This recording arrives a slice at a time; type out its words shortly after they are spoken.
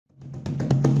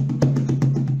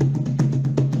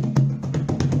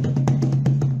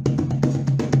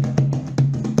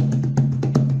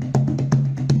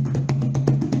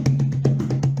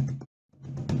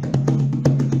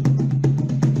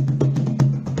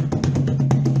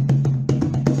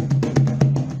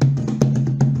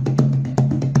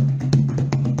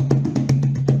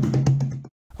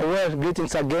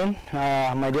Greetings again,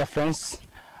 my dear friends.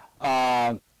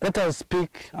 Let us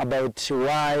speak about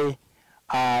why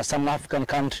some African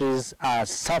countries are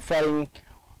suffering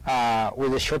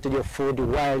with a shortage of food,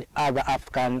 while other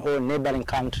African or neighboring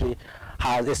country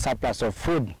has a surplus of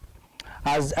food.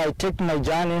 As I take my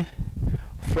journey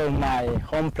from my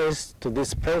home place to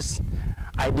this place,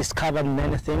 I discovered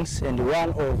many things, and one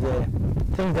of the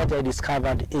things that I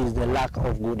discovered is the lack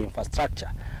of good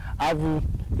infrastructure. As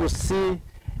you see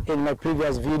in my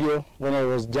previous video, when I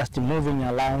was just moving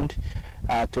around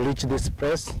to reach this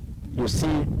place, you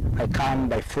see I come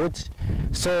by foot.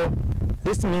 So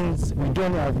this means we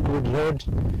don't have good road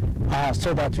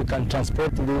so that we can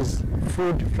transport this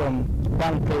food from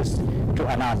one place to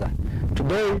another.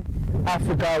 Today,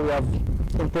 Africa, we are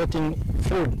importing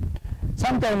food.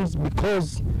 Sometimes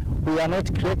because we are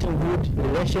not creating good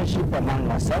relationship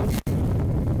among ourselves,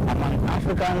 among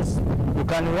Africans, you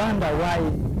can wonder why.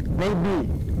 Maybe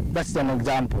that's an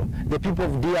example. The people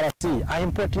of DRC are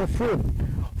importing food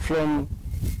from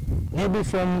maybe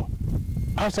from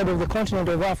outside of the continent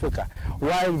of Africa,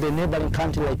 while the neighboring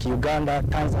countries like Uganda,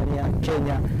 Tanzania,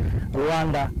 Kenya,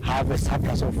 Rwanda have a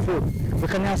surplus of food. We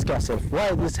can ask ourselves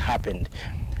why this happened.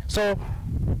 So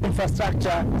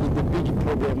infrastructure is the big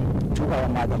problem to our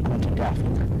mother continent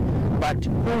Africa. But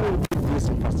who will build these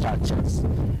infrastructures?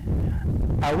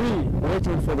 Are we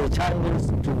waiting for the Chinese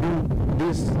to do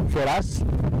this for us?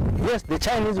 Yes, the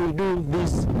Chinese will do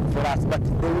this for us, but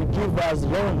they will give us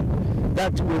loan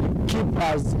that will keep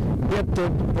us debted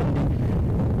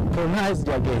and colonized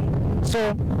again.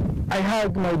 So I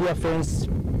urge my dear friends,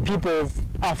 people of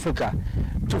Africa,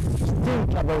 to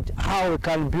think about how we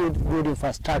can build good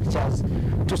infrastructures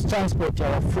to transport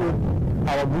our food,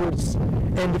 our goods,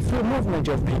 and the free movement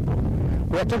of people.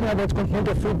 We are talking about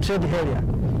continental food trade area.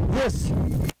 Yes,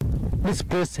 this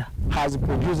place has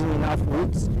producing enough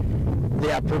wheat,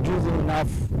 they are producing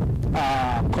enough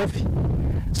coffee.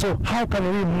 So how can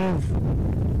we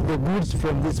move the goods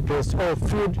from this place, or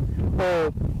food,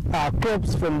 or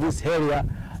crops from this area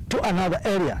to another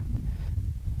area?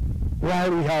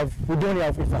 While we don't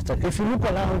have infrastructure. If you look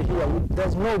around here,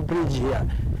 there's no bridge here.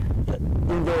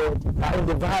 In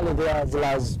the valley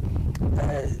there's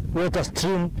water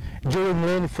stream. During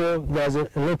rainfall there's a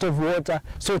lot of water,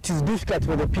 so it is difficult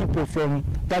for the people from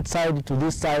that side to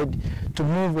this side to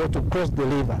move or to cross the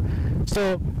river.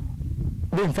 So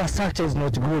the infrastructure is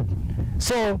not good.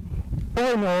 So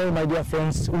all in all, my dear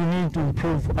friends, we need to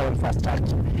improve our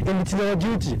infrastructure, and it is our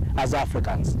duty as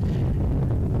Africans.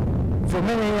 For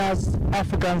many years,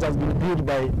 Africans have been built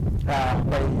by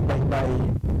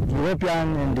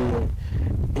European and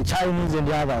the Chinese and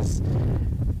the others.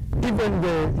 Even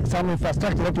some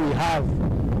infrastructure that we have,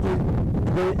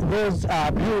 those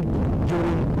are built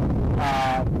during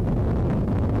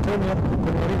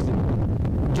colonialism,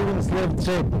 during slave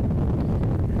trade.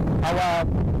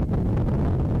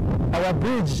 Our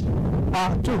bridges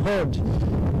are too hard.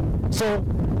 So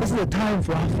this is the time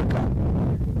for Africa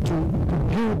to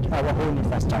build our own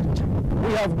infrastructure.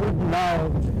 We have good now,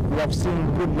 we have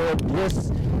seen good road,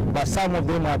 yes, but some of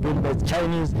them are built by the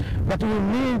Chinese. But we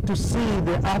need to see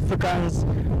the Africans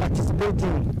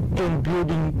participating in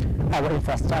building our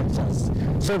infrastructures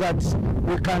so that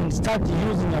we can start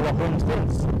using our own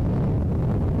things.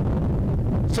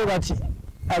 So that,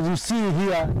 as you see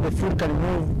here, the food can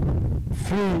move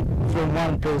free from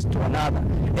one place to another,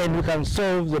 and we can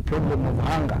solve the problem of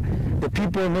hunger. The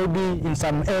people maybe in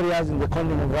some areas in the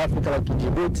continent of Africa, like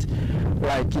Djibouti,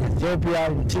 like Ethiopia,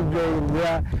 in Tigray, in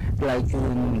there, like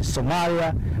in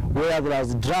Somalia, where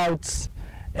there's droughts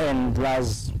and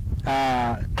there's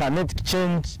climatic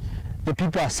change, the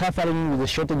people are suffering with the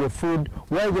shortage of food,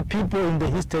 while the people in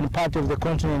the eastern part of the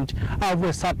continent have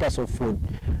a surplus of food.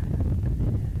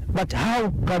 But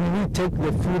how can we take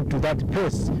the food to that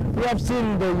place? We have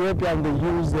seen the Europeans, they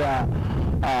use their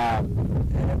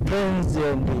planes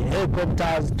and the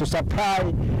helicopters to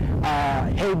supply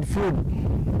aid food.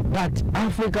 But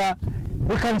Africa,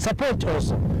 we can support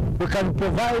also. We can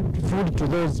provide food to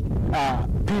those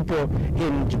people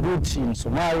in Djibouti, in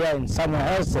Somalia, and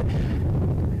somewhere else.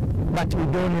 But we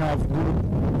don't have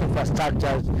good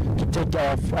infrastructure to take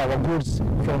our goods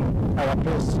from our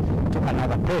place to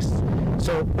another place.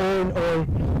 So all in all,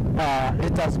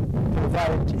 let us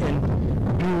provide and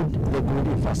build the good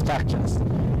infrastructures.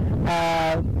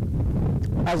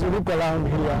 As you look around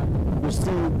here, you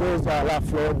see those are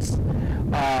rough roads,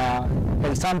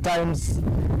 and sometimes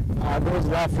those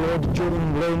rough roads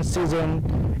during rain season,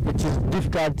 it is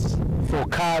difficult for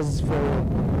cars, for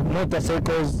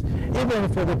motorcycles, even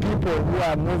for the people who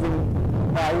are moving,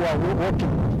 who are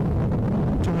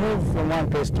walking, to move from one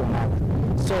place to another.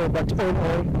 So, but all in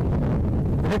all,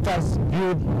 let us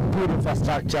build good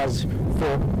infrastructures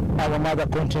for our mother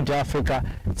continent Africa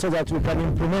so that we can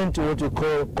implement what we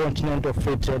call continental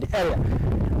free trade area.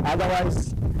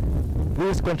 Otherwise,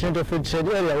 this continental free trade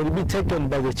area will be taken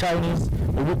by the Chinese,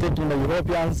 will be taken by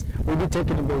Europeans, will be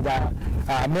taken by the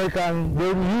Americans.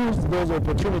 They will use those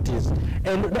opportunities.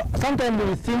 And sometimes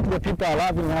we think the people are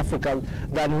loving Africa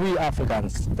than we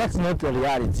Africans. That's not the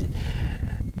reality.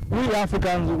 We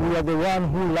Africans, we are the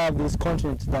ones who love this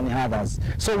continent than others.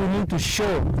 So we need to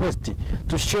show, first,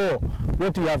 to show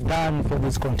what we have done for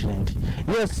this continent.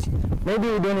 Yes, maybe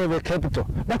we don't have a capital,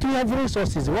 but we have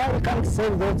resources. Why we can't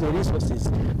sell those resources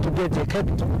to get a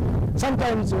capital?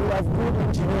 Sometimes we have good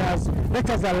engineers. Let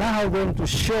us allow them to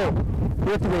show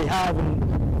what they have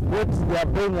and what their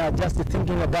brain are just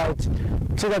thinking about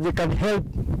so that they can help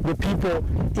the people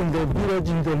in the village,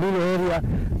 in the rural area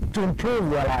to improve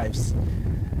their lives.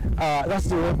 That's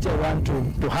what I want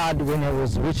to add when I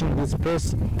was reaching this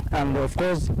place. And of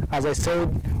course, as I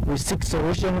said, we seek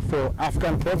solution for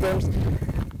African problems.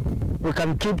 We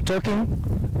can keep talking,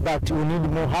 but we need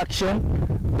more action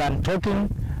than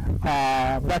talking.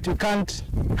 But we can't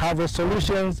have a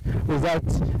solutions without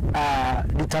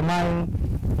determining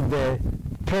the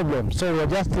problem. So we are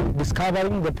just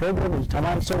discovering the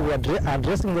problem, so we are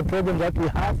addressing the problem that we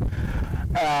have.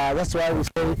 That's why we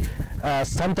say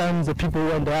sometimes the people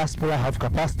who are in diaspora have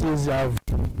capacities, have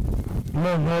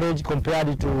more knowledge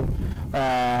compared to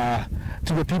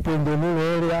the people in the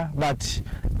rural area, but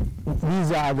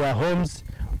these are their homes.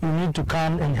 We need to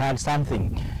come and have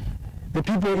something. The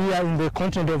people here in the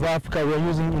continent of Africa, we are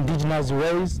using indigenous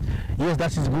ways. Yes,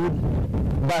 that is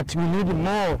good, but we need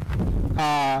more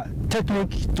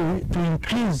technique to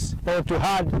increase or to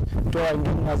add to our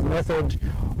indigenous method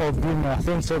of doing our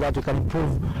things so that we can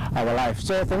improve our life.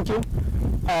 So thank you.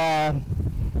 I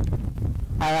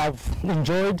have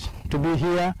enjoyed to be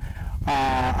here.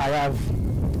 I have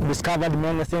discovered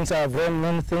many things, I have learned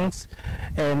many things,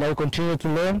 and I will continue to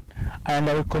learn, and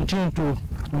I will continue to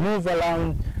move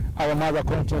around our mother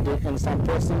continent in some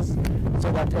places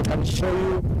so that I can show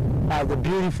you the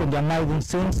beautiful and amazing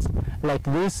things like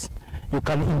this. You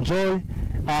can enjoy.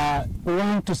 We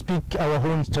want to speak our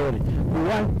own story.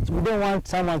 We don't want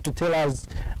someone to tell us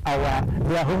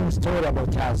their own story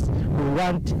about us.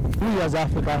 We as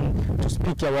Africans to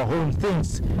speak our own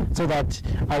things so that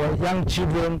our young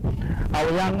children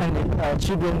will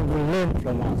learn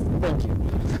from us. Thank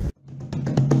you.